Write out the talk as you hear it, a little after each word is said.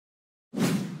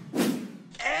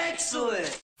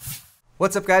Excellent!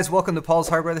 What's up guys, welcome to Paul's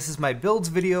Hardware. This is my builds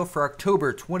video for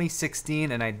October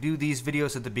 2016 and I do these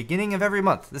videos at the beginning of every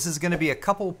month. This is going to be a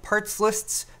couple parts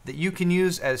lists that you can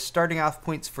use as starting off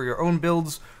points for your own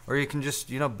builds, or you can just,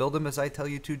 build them as I tell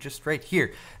you to just right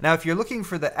here. Now if you're looking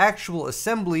for the actual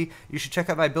assembly, you should check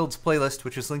out my builds playlist,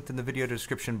 which is linked in the video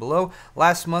description below.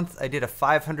 Last month I did a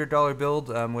 $500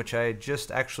 build, which I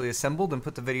just actually assembled and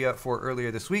put the video up for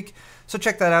earlier this week. So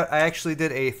check that out. I actually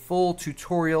did a full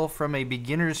tutorial from a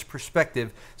beginner's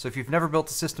perspective. So if you've never built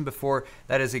a system before,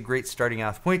 that is a great starting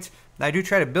off point. Now, I do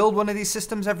try to build one of these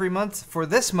systems every month. For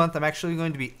this month, I'm actually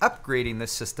going to be upgrading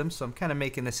this system, so I'm kind of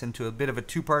making this into a bit of a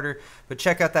two-parter, but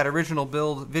check out that original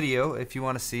build video if you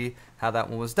want to see how that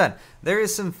one was done. There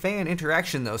is some fan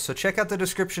interaction though, so check out the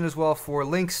description as well for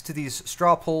links to these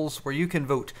straw polls where you can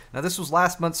vote. Now this was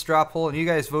last month's straw poll, and you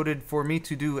guys voted for me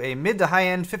to do a mid to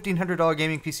high-end $1,500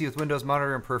 gaming PC with Windows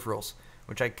monitor and peripherals,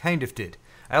 which I kind of did.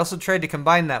 I also tried to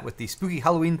combine that with the spooky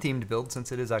Halloween themed build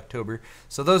since it is October.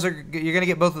 So those are, you're going to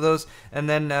get both of those. And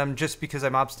then just because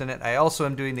I'm obstinate, I also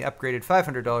am doing the upgraded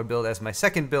 $500 build as my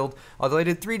second build, although I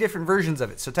did 3 different versions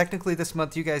of it. So technically this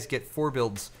month you guys get 4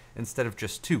 builds instead of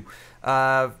just 2.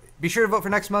 Be sure to vote for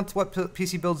next month. What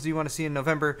PC builds do you want to see in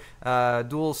November?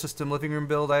 Dual system living room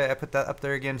build, I put that up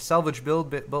there again. Salvage build,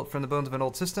 built from the bones of an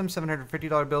old system,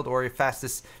 $750 build, or a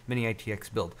fastest mini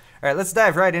EATX build. All right, let's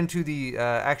dive right into the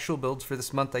actual builds for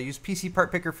this month. I use PC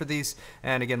Part Picker for these,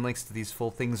 and again, links to these full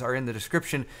things are in the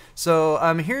description. So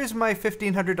here's my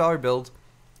 $1,500 build.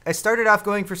 I started off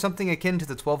going for something akin to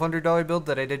the $1,200 build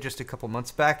that I did just a couple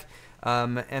months back,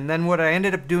 and then what I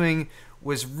ended up doing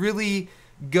was really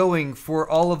going for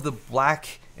all of the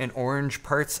black and orange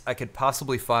parts I could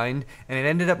possibly find, and it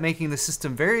ended up making the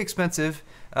system very expensive,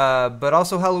 but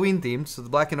also Halloween themed. So the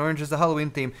black and orange is the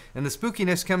Halloween theme, and the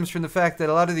spookiness comes from the fact that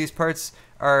a lot of these parts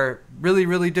are really,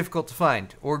 really difficult to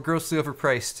find or grossly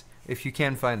overpriced if you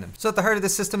can find them. So at the heart of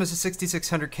this system is a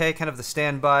 6600K, kind of the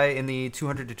standby in the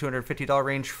 $200 to $250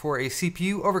 range for a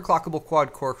CPU overclockable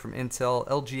quad core from Intel,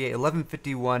 LGA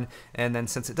 1151, and then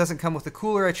since it doesn't come with a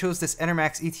cooler, I chose this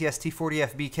Enermax ETS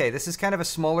T40FBK. This is kind of a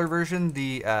smaller version,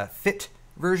 the fit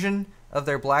version of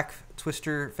their black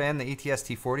twister fan, the ETS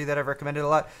T40 that I've recommended a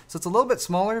lot. So it's a little bit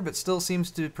smaller, but still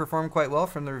seems to perform quite well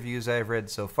from the reviews I've read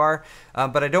so far.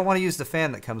 But I don't want to use the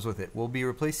fan that comes with it. We'll be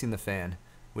replacing the fan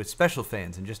with special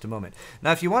fans in just a moment.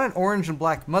 Now, if you want an orange and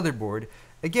black motherboard,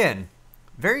 again,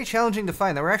 very challenging to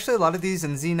find. There were actually a lot of these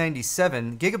in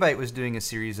Z97. Gigabyte was doing a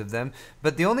series of them,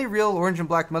 but the only real orange and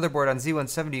black motherboard on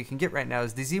Z170 you can get right now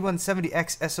is the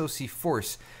Z170X SoC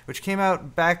Force, which came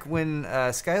out back when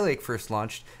Skylake first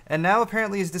launched, and now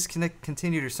apparently is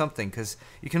discontinued or something, because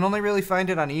you can only really find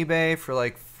it on eBay for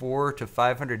like $400 to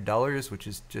 $500, which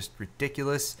is just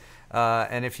ridiculous.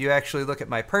 And if you actually look at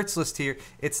my parts list here,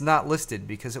 it's not listed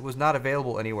because it was not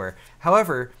available anywhere.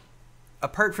 However,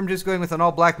 apart from just going with an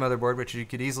all-black motherboard, which you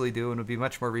could easily do and would be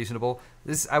much more reasonable,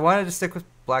 I wanted to stick with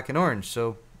black and orange,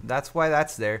 so that's why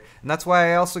that's there. And that's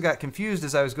why I also got confused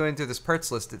as I was going through this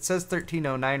parts list. It says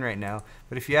 $1,309 right now,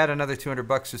 but if you add another $200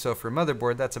 or so for a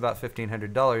motherboard, that's about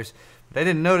 $1,500. But I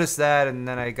didn't notice that, and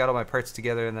then I got all my parts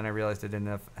together, and then I realized I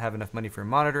didn't have enough money for a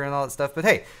monitor and all that stuff. But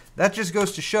hey, that just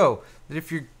goes to show that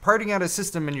if you're parting out a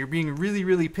system and you're being really,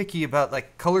 really picky about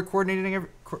like color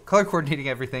coordinating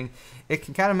everything, it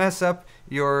can kind of mess up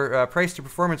your price to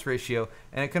performance ratio,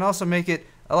 and it can also make it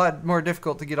a lot more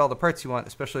difficult to get all the parts you want,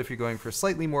 especially if you're going for a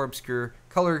slightly more obscure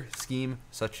color scheme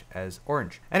such as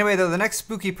orange. Anyway though, the next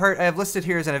spooky part I have listed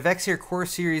here is an Avexir Core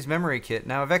Series memory kit.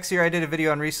 Now Avexir I did a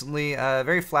video on recently,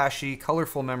 very flashy,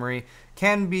 colorful memory,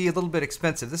 can be a little bit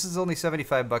expensive. This is only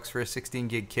 $75 for a 16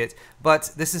 gig kit,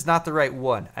 but this is not the right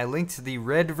one. I linked the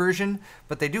red version,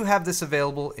 but they do have this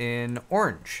available in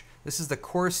orange. This is the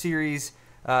Core Series.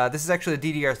 This is actually a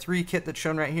DDR3 kit that's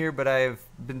shown right here, but I've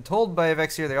been told by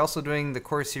Avexir they're also doing the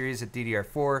Core Series at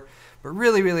DDR4, but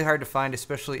really, really hard to find,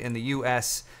 especially in the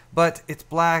US. But it's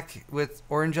black with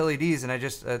orange LEDs, and I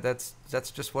just that's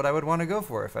just what I would want to go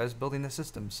for if I was building the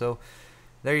system. So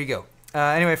there you go.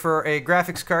 Anyway, for a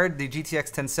graphics card, the GTX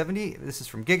 1070, this is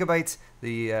from Gigabyte.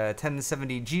 The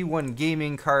 1070 G1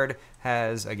 gaming card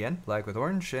has, again, black with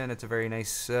orange, and it's a very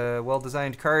nice,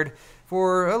 well-designed card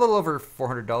for a little over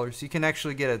 $400. You can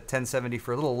actually get a 1070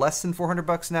 for a little less than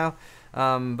 $400 now,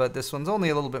 but this one's only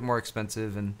a little bit more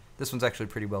expensive, and this one's actually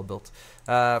pretty well built.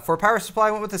 For power supply,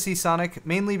 I went with the Seasonic,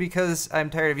 mainly because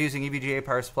I'm tired of using EVGA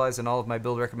power supplies in all of my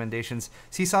build recommendations.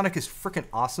 Seasonic is freaking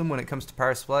awesome when it comes to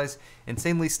power supplies.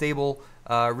 Insanely stable,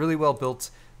 really well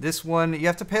built. This one, you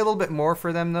have to pay a little bit more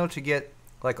for them, though, to get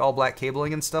like all black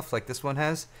cabling and stuff like this one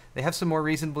has. They have some more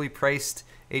reasonably priced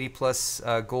 80 plus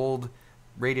gold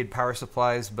rated power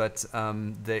supplies, but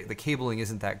the cabling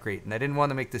isn't that great, and I didn't want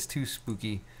to make this too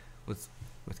spooky with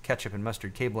ketchup and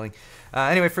mustard cabling.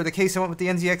 Anyway, for the case, I went with the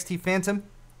NZXT Phantom.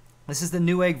 This is the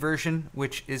Newegg version,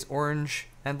 which is orange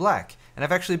and black, and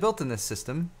I've actually built in this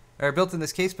system, or built in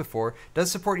this case before. It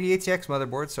does support EATX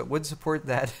motherboard, so it would support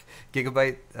that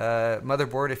Gigabyte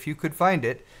motherboard if you could find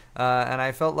it. And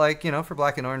I felt like, you know, for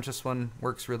black and orange, this one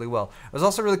works really well. I was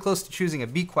also really close to choosing a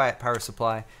Be Quiet power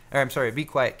supply, or I'm sorry, a Be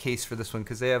Quiet case for this one,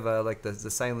 because they have like the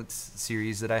Silence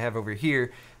series that I have over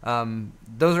here.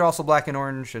 Those are also black and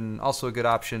orange and also a good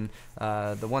option.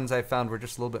 The ones I found were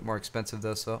just a little bit more expensive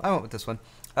though, so I went with this one.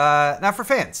 Now for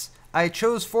fans, I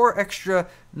chose 4 extra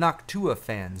Noctua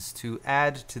fans to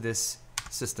add to this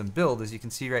system build, as you can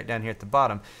see right down here at the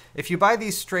bottom. If you buy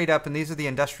these straight up, and these are the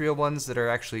industrial ones that are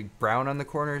actually brown on the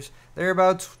corners, they're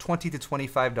about $20 to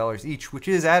 $25 each, which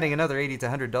is adding another $80 to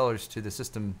 $100 to the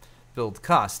system build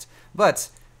cost. But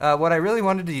what I really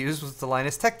wanted to use was the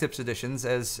Linus Tech Tips editions,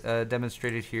 as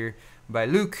demonstrated here by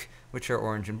Luke, which are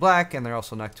orange and black, and they're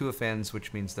also Noctua fans,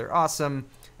 which means they're awesome.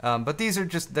 But these are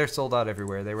just, they're sold out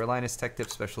everywhere. They were Linus Tech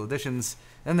Tips special editions,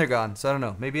 and they're gone. So I don't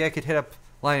know, maybe I could hit up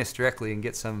Linus directly and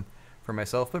get some for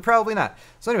myself, but probably not.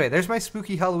 So anyway, there's my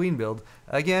spooky Halloween build.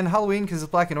 Again, Halloween because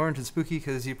it's black and orange, and spooky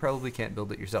because you probably can't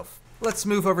build it yourself. Let's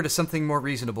move over to something more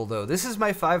reasonable though. This is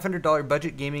my $500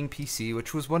 budget gaming PC,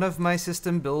 which was one of my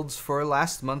system builds for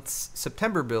last month's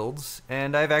September builds,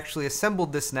 and I've actually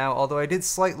assembled this now, although I did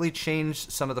slightly change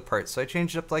some of the parts. So I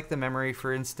changed up like the memory,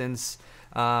 for instance,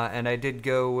 and I did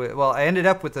go, well, I ended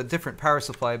up with a different power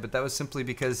supply, but that was simply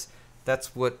because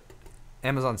that's what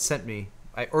Amazon sent me.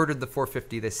 I ordered the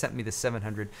 450, they sent me the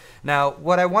 700. Now,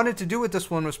 what I wanted to do with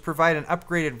this one was provide an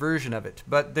upgraded version of it,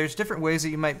 but there's different ways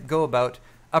that you might go about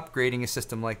upgrading a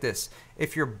system like this.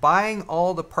 If you're buying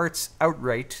all the parts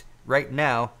outright right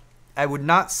now, I would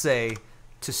not say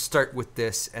to start with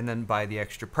this and then buy the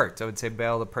extra parts. I would say buy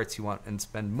all the parts you want and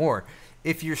spend more.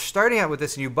 If you're starting out with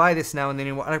this and you buy this now and then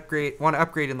you want to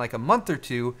upgrade in like a month or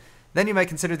two, then you might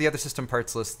consider the other system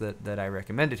parts list that I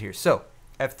recommended here. So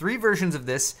I have 3 versions of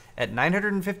this at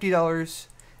 $950,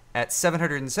 at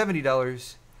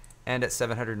 $770, and at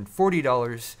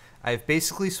 $740. I've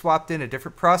basically swapped in a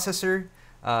different processor,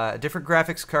 a different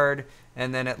graphics card,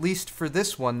 and then at least for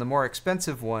this one, the more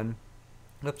expensive one,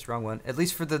 oops, wrong one. At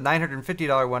least for the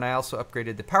 $950 one, I also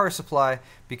upgraded the power supply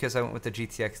because I went with the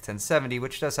GTX 1070,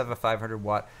 which does have a 500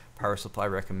 watt power supply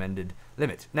recommended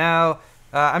limit. Now,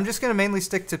 I'm just going to mainly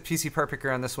stick to PC Part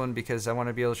Picker on this one because I want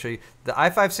to be able to show you. The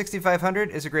i5-6500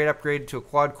 is a great upgrade to a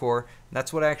quad core.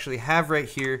 That's what I actually have right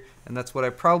here, and that's what I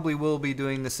probably will be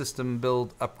doing the system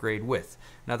build upgrade with.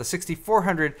 Now the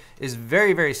 6400 is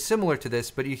very, very similar to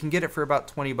this, but you can get it for about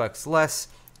 20 bucks less.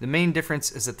 The main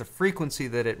difference is that the frequency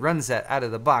that it runs at out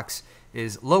of the box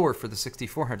is lower for the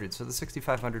 6400, so the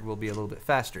 6500 will be a little bit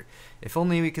faster. If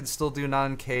only we could still do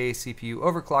non-K CPU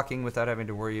overclocking without having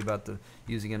to worry about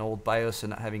using an old BIOS and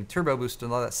not having turbo boost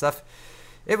and all that stuff,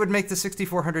 it would make the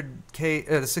 6400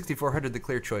 the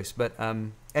clear choice. But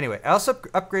anyway, I also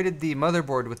upgraded the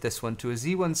motherboard with this one to a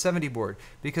Z170 board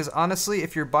because honestly,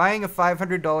 if you're buying a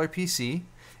 $500 PC,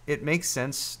 it makes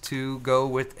sense to go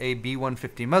with a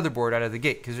B150 motherboard out of the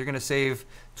gate because you're going to save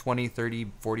 20, 30,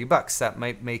 40 bucks. That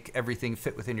might make everything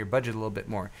fit within your budget a little bit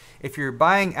more. If you're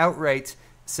buying outright,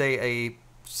 say a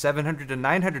 $700 to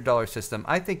 $900 system,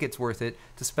 I think it's worth it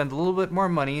to spend a little bit more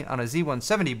money on a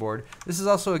Z170 board. This is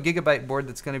also a Gigabyte board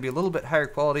that's going to be a little bit higher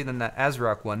quality than that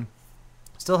ASRock one.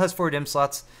 Still has 4 DIMM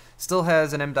slots, still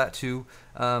has an M.2,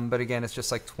 but again, it's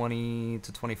just like $20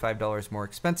 to $25 more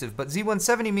expensive. But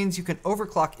Z170 means you can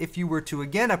overclock if you were to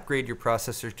again upgrade your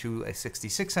processor to a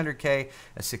 6600K,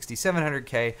 a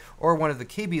 6700K, or one of the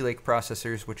KB Lake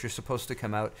processors, which are supposed to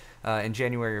come out in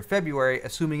January or February,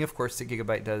 assuming, of course, that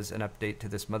Gigabyte does an update to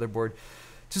this motherboard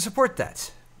to support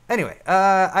that. Anyway,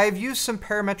 I've used some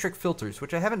parametric filters,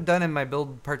 which I haven't done in my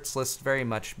build parts list very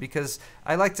much because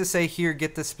I like to say here,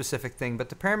 get this specific thing, but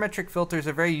the parametric filters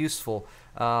are very useful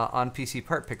on PC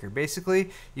Part Picker. Basically,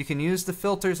 you can use the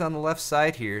filters on the left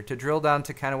side here to drill down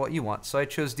to kind of what you want. So I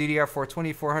chose DDR4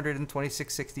 2400 and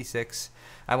 2666.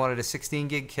 I wanted a 16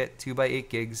 gig kit, 2x8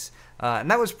 gigs,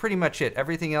 and that was pretty much it.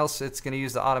 Everything else, it's going to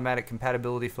use the automatic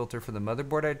compatibility filter for the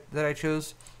motherboard that I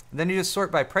chose. And then you just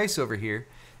sort by price over here,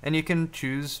 and you can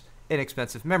choose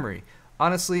inexpensive memory.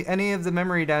 Honestly, any of the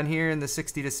memory down here in the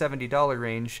 $60 to $70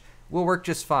 range will work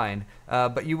just fine,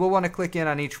 but you will want to click in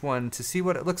on each one to see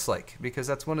what it looks like, because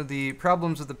that's one of the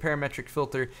problems with the parametric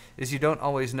filter is you don't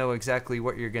always know exactly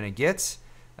what you're going to get.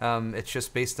 It's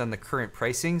just based on the current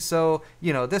pricing, so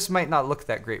you know this might not look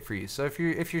that great for you. So if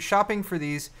you're shopping for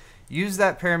these, use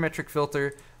that parametric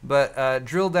filter, but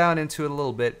drill down into it a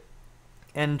little bit.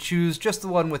 and choose just the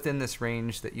one within this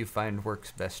range that you find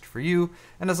works best for you.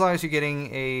 And as long as you're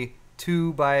getting a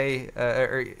 2 by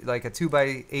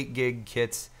 8 gig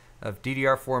kit of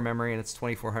DDR4 memory and it's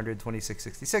 2400,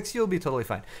 2666, you'll be totally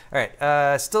fine. All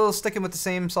right, still sticking with the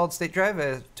same solid state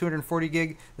drive, 240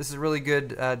 gig. This is a really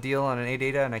good deal on an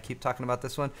ADATA, and I keep talking about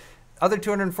this one. Other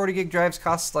 240 gig drives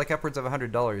cost like upwards of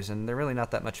 $100, and they're really not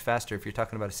that much faster if you're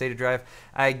talking about a SATA drive.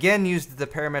 I again used the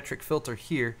parametric filter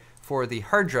here for the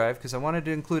hard drive because I wanted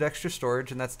to include extra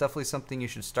storage, and that's definitely something you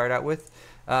should start out with.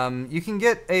 You can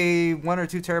get a 1 or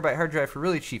 2 terabyte hard drive for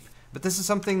really cheap, but this is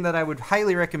something that I would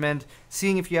highly recommend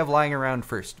seeing if you have lying around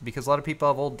first, because a lot of people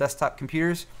have old desktop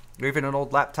computers or even an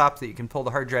old laptop that you can pull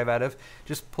the hard drive out of.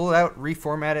 Just pull it out,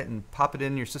 reformat it, and pop it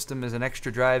in your system as an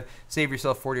extra drive. Save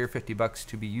yourself 40 or 50 bucks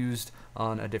to be used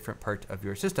on a different part of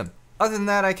your system. Other than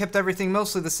that, I kept everything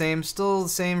mostly the same. Still the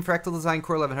same Fractal Design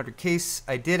Core 1100 case.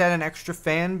 I did add an extra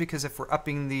fan because if we're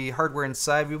upping the hardware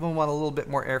inside, we will want a little bit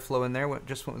more airflow in there.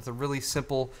 Just went with a really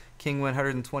simple King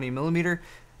 120 millimeter.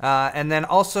 And then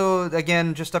also,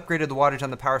 again, just upgraded the wattage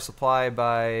on the power supply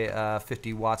by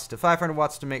 50 watts to 500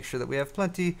 watts to make sure that we have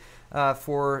plenty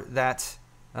for that,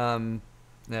 for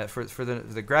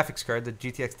the graphics card, the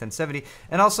GTX 1070.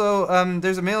 And also,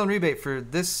 there's a mail-in rebate for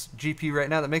this GPU right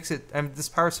now that makes it, this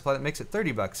power supply that makes it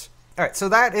 30 bucks. All right, so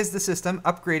that is the system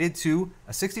upgraded to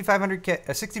a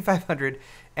 6500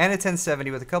 and a 1070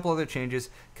 with a couple other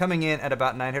changes, coming in at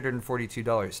about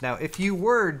 $942. Now, if you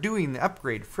were doing the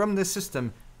upgrade from this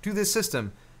system to this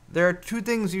system, there are two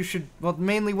things you should, well,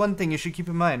 mainly one thing you should keep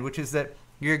in mind, which is that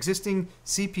your existing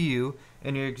CPU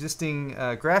and your existing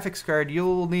graphics card,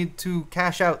 you'll need to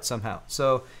cash out somehow.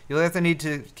 So you'll have to need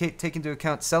to take into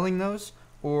account selling those,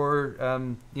 or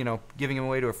you know, giving them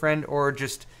away to a friend, or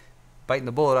just biting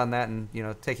the bullet on that and, you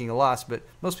know, taking a loss. But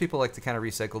most people like to kind of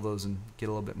recycle those and get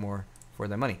a little bit more for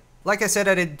their money. Like I said,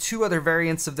 I did 2 other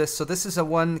variants of this. So this is a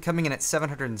one coming in at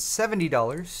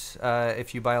 $770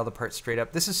 if you buy all the parts straight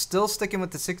up. This is still sticking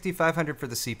with the 6500 for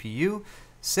the CPU.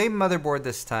 Same motherboard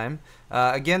this time.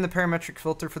 Again, the parametric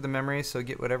filter for the memory, so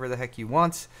get whatever the heck you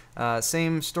want.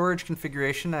 Same storage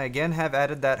configuration. I again have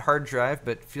added that hard drive,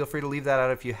 but feel free to leave that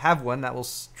out if you have one. That will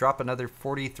drop another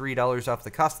 $43 off the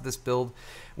cost of this build.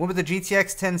 Went with the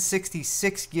GTX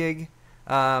 1066 gig.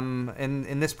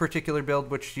 In this particular build,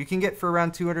 which you can get for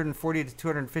around $240 to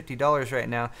 $250 right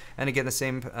now, and again the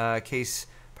same case,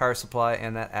 power supply,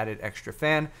 and that added extra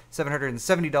fan.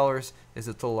 $770 is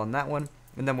the total on that one.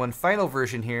 And then one final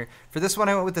version here. For this one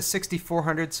I went with the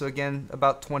 6400, so again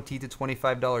about $20 to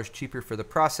 $25 cheaper for the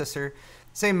processor.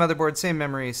 Same motherboard, same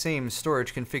memory, same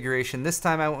storage configuration. This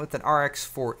time I went with an RX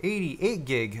 488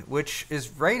 gig, which is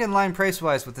right in line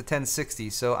price-wise with the 1060.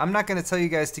 So I'm not going to tell you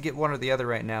guys to get one or the other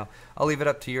right now. I'll leave it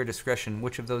up to your discretion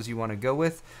which of those you want to go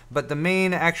with. But the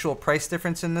main actual price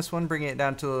difference in this one, bringing it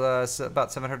down to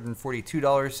about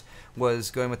 $742,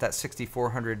 was going with that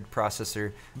 6400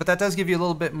 processor. But that does give you a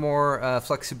little bit more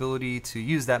flexibility to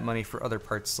use that money for other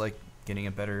parts, like getting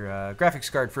a better graphics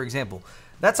card, for example.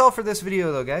 That's all for this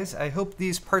video though, guys. I hope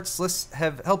these parts lists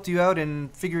have helped you out in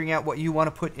figuring out what you want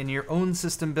to put in your own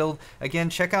system build. Again,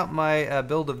 check out my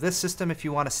build of this system if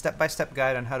you want a step-by-step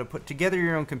guide on how to put together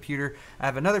your own computer. I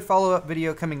have another follow-up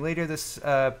video coming later this,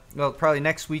 well, probably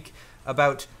next week,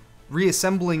 about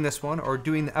reassembling this one or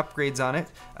doing the upgrades on it.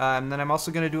 And then I'm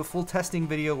also going to do a full testing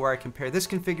video where I compare this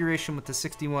configuration with the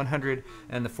 6100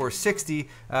 and the 460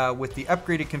 with the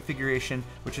upgraded configuration,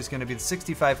 which is going to be the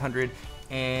 6500,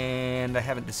 and I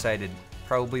haven't decided,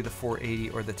 probably the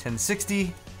 480 or the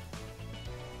 1060.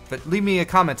 But leave me a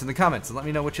comment in the comments and let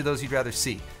me know which of those you'd rather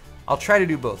see. I'll try to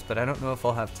do both, but I don't know if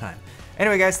I'll have time.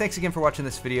 Anyway guys, thanks again for watching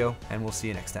this video, and we'll see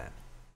you next time.